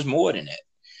so much more than that.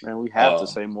 Man, we have to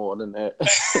say more than that.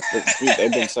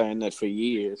 They've been saying that for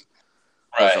years.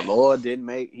 Right. The Lord he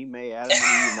made Adam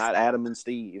and Eve, not Adam and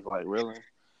Steve. Like, really?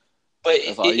 But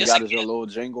That's all you it's got is your little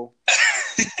jingle.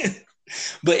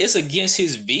 but it's against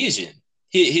his vision,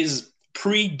 his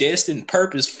predestined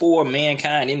purpose for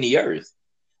mankind in the earth.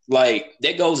 Like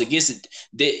that goes against it.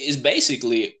 That is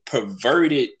basically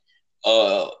perverted.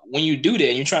 When you do that,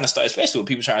 and you're trying to start, especially with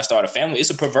people trying to start a family, it's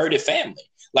a perverted family.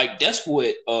 Like that's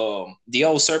what the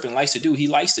old serpent likes to do. He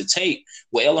likes to take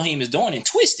what Elohim is doing and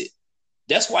twist it.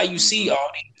 That's why you see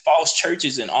all these false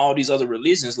churches and all these other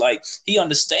religions. Like he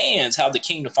understands how the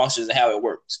kingdom functions and how it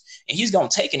works, and he's gonna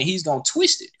take it and he's gonna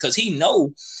twist it because he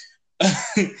know,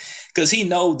 because he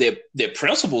know that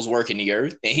principles work in the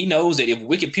earth, and he knows that if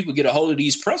wicked people get a hold of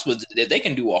these principles, that they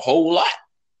can do a whole lot.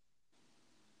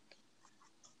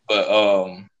 But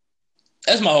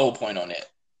that's my whole point on that.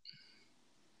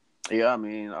 Yeah, I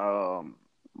mean,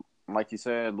 like you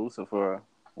said, Lucifer.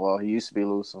 Well, he used to be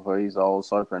Lucifer. He's the old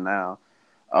serpent now.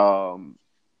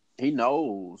 He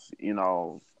knows,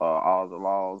 all the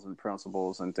laws and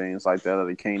principles and things like that of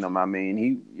the kingdom. I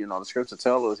mean, the scripture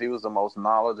tells us he was one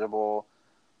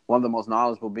of the most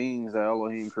knowledgeable beings that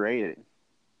Elohim created.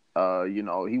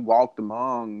 He walked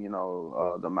among,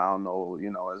 the Mount,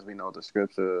 as we know the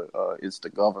scripture, it's the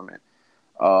government.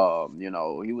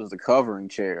 He was the covering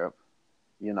cherub,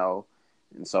 and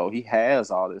so he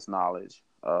has all this knowledge.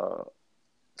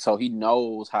 So he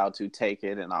knows how to take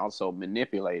it and also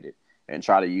manipulate it and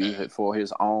try to use it for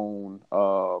his own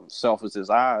selfish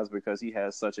desires because he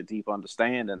has such a deep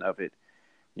understanding of it.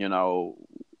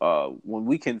 When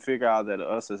we can figure out that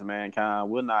us as mankind,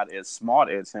 we're not as smart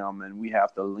as him, and we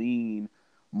have to lean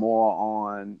more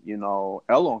on,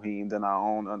 Elohim than our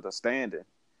own understanding.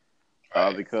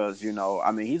 Because,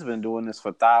 he's been doing this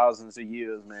for thousands of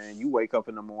years, man. You wake up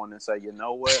in the morning and say, you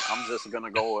know what? I'm just going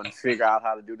to go and figure out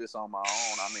how to do this on my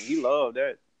own. I mean, he loved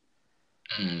that.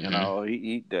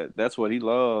 Mm-hmm. That's what he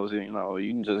loves. You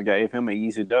can just gave him an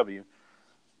easy W.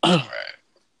 Right.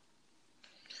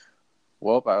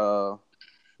 Well,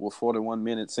 we're 41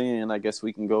 minutes in. I guess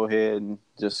we can go ahead and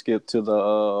just skip to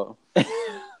the,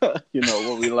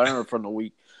 what we learned from the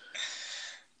week.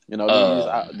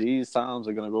 These times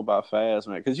are gonna go by fast,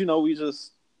 man. Because we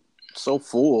just so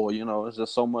full. It's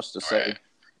just so much to say,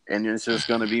 and it's just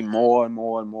gonna be more and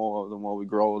more and more. The more we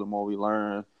grow, the more we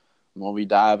learn, the more we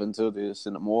dive into this,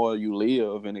 and the more you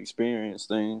live and experience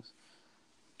things.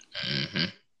 Mm-hmm.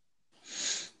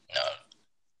 No,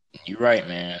 you're right,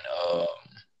 man.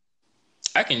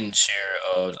 I can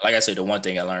share. Like I said, the one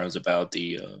thing I learned was about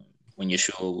when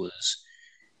Yeshua was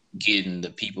getting the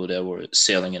people that were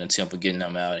selling in the temple, getting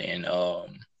them out, and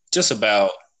just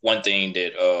about one thing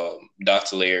that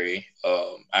Dr. Larry,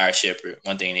 our shepherd,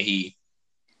 one thing that he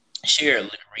shared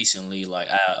recently, like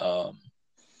I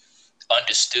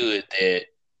understood that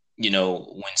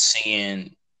when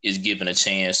sin is given a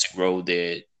chance to grow,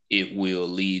 that it will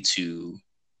lead to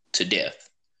death.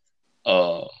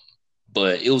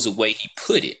 But it was the way he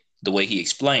put it, the way he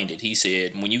explained it. He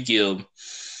said, when you give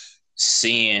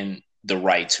sin the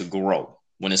right to grow,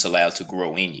 when it's allowed to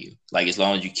grow in you, like as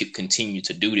long as you continue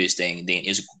to do this thing, then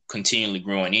it's continually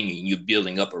growing in you and you're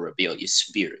building up a rebellious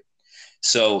spirit.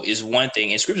 So it's one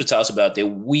thing, and scripture talks about that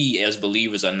we as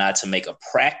believers are not to make a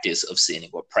practice of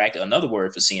sinning, or practice. Another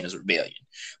word for sin is rebellion.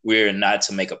 We're not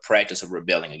to make a practice of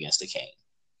rebelling against the king.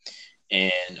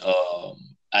 And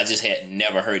I just had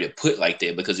never heard it put like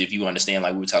that, because if you understand,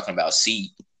 like we were talking about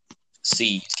seeds, can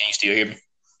you still hear me?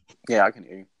 Yeah, I can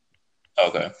hear you.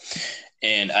 Okay.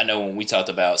 And I know when we talked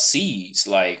about seeds,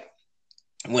 like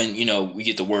when, we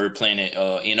get the word planted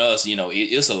in us,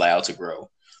 it's allowed to grow.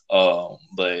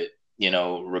 But,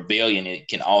 rebellion, it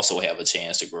can also have a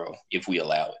chance to grow if we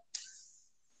allow it.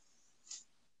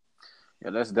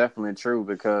 Yeah, that's definitely true,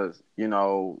 because,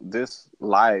 this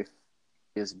life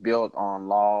is built on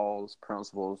laws,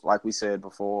 principles. Like we said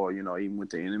before, even with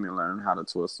the enemy, learn how to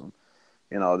twist them.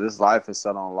 This life is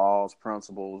set on laws,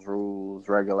 principles, rules,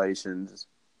 regulations,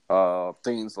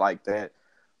 things like that.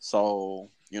 So,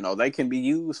 they can be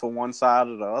used for one side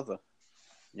or the other,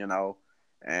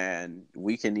 and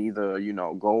we can either,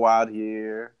 go out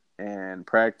here and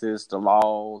practice the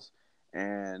laws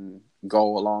and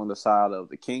go along the side of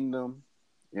the kingdom,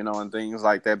 and things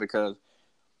like that. Because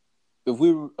if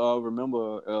we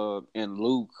remember in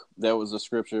Luke, there was a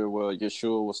scripture where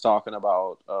Yeshua was talking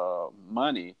about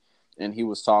money, and he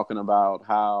was talking about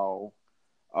how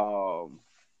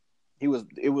he was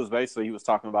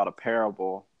talking about a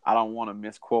parable. I don't want to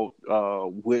misquote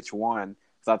which one,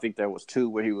 because I think there was two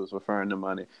where he was referring to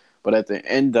money. But at the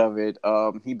end of it,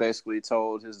 he basically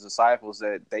told his disciples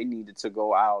that they needed to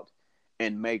go out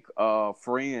and make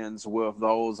friends with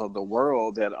those of the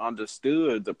world that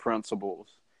understood the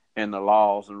principles and the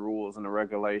laws and rules and the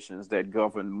regulations that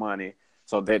govern money,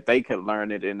 so that they could learn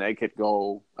it and they could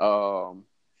go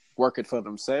work it for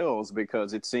themselves,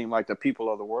 because it seemed like the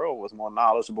people of the world was more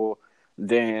knowledgeable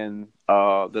than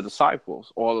the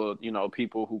disciples, or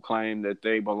people who claim that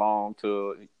they belong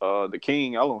to the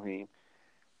King Elohim.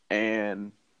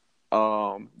 And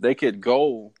they could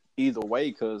go either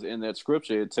way, because in that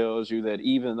scripture it tells you that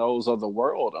even those of the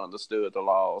world understood the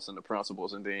laws and the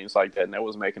principles and things like that, and that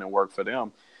was making it work for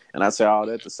them. And I say all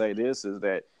that to say this is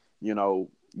that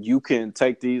you can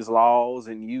take these laws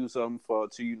and use them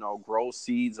to grow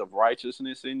seeds of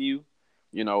righteousness in you,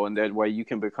 and that way you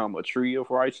can become a tree of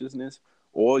righteousness.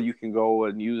 Or you can go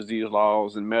and use these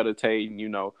laws and meditate and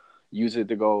use it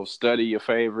to go study your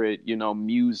favorite,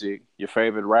 music, your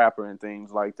favorite rapper and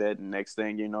things like that. And next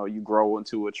thing you grow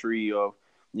into a tree of,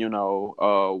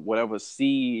 whatever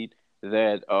seed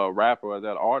that rapper or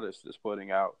that artist is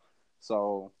putting out.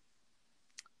 So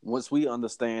once we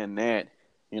understand that,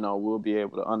 we'll be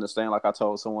able to understand, like I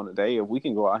told someone today, if we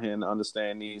can go out here and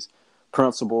understand these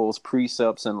principles,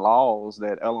 precepts, and laws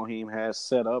that Elohim has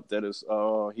set up that is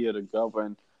here to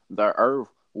govern the earth,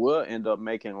 we'll end up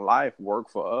making life work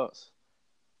for us.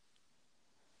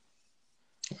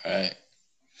 Right.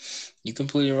 You're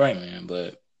completely right, man.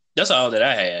 But that's all that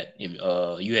I had. If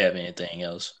you have anything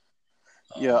else?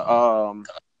 Yeah.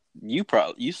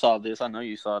 You saw this. I know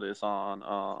you saw this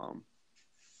on.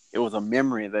 It was a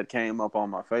memory that came up on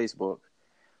my Facebook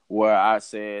where I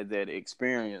said that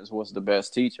experience was the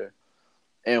best teacher.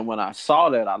 And when I saw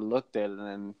that, I looked at it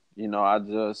and, I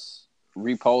just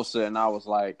reposted, and I was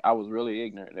like, I was really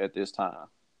ignorant at this time.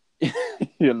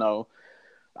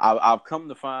 I've come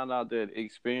to find out that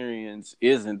experience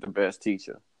isn't the best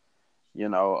teacher.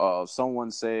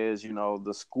 Someone says,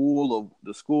 the school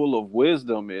of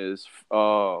wisdom is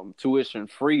tuition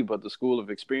free, but the school of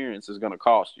experience is going to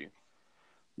cost you.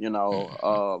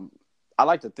 I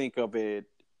like to think of it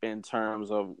in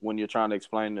terms of when you're trying to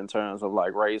explain in terms of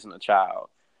like raising a child.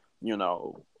 You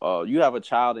have a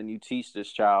child and you teach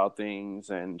this child things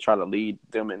and try to lead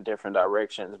them in different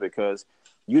directions, because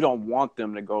you don't want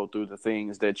them to go through the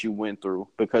things that you went through,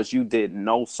 because you didn't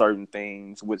know certain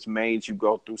things, which made you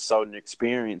go through certain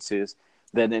experiences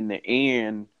that in the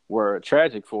end were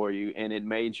tragic for you. And it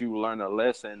made you learn a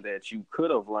lesson that you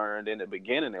could have learned in the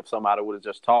beginning if somebody would have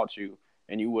just taught you,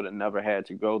 and you would have never had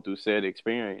to go through said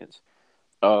experience.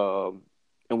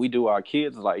 And we do our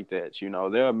kids like that.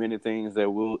 There are many things that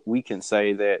we can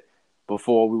say that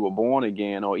before we were born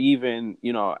again, or even,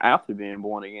 after being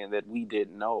born again, that we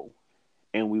didn't know.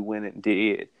 And we went and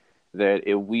did. That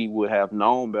if we would have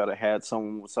known better, had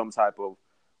someone with some type of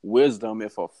wisdom,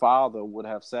 if a father would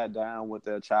have sat down with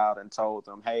their child and told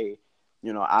them, hey,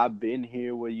 I've been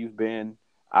here where you've been.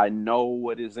 I know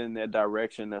what is in that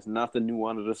direction. There's nothing new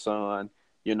under the sun.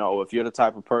 If you're the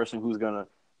type of person who's going to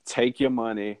take your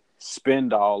money,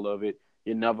 spend all of it,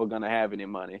 you're never going to have any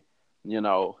money,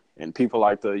 and people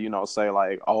like to, say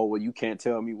like, oh, well, you can't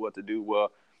tell me what to do.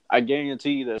 Well, I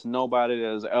guarantee you there's nobody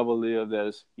that's ever lived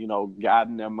that's,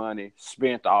 gotten their money,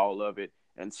 spent all of it,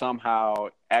 and somehow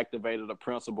activated a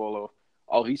principle of,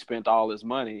 oh, he spent all his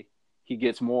money, he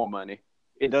gets more money.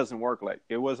 It doesn't work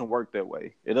it wasn't work that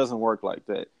way. It doesn't work like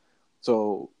that.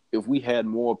 So if we had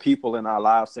more people in our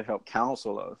lives to help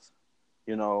counsel us,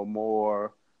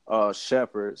 more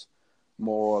shepherds,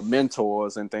 more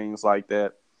mentors and things like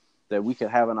that, that we could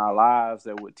have in our lives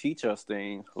that would teach us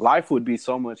things, life would be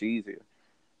so much easier.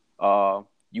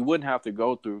 You wouldn't have to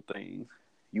go through things.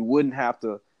 You wouldn't have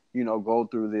to, go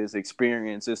through this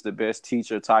experience. It's the best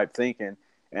teacher type thinking.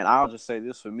 And I'll just say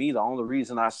this for me, the only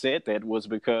reason I said that was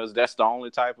because that's the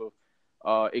only type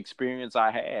of experience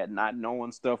I had, not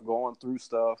knowing stuff, going through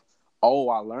stuff. Oh,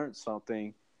 I learned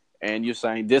something. And you're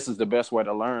saying this is the best way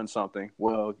to learn something.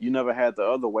 Well, you never had the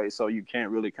other way, so you can't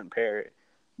really compare it.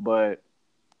 But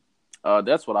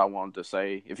that's what I wanted to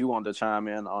say. If you wanted to chime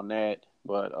in on that.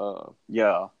 But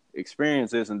yeah,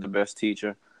 experience isn't the best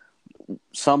teacher.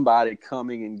 Somebody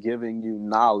coming and giving you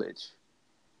knowledge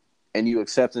and you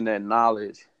accepting that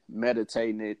knowledge,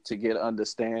 meditating it to get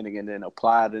understanding, and then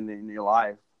apply it in your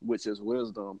life, which is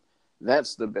wisdom,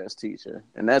 that's the best teacher.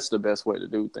 And that's the best way to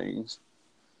do things.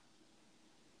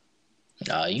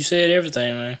 Nah, you said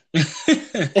everything, man. And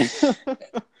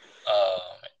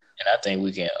I think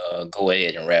we can go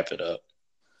ahead and wrap it up.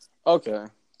 Okay.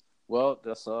 Well,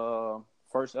 that's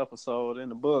first episode in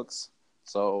the books.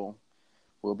 So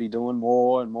we'll be doing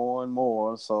more and more and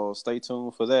more. So stay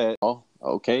tuned for that. Oh,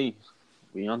 okay.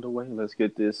 We underway. Let's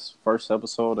get this first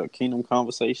episode of Kingdom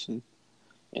Conversation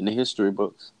in the history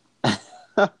books.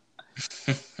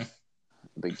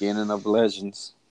 Beginning of Legends.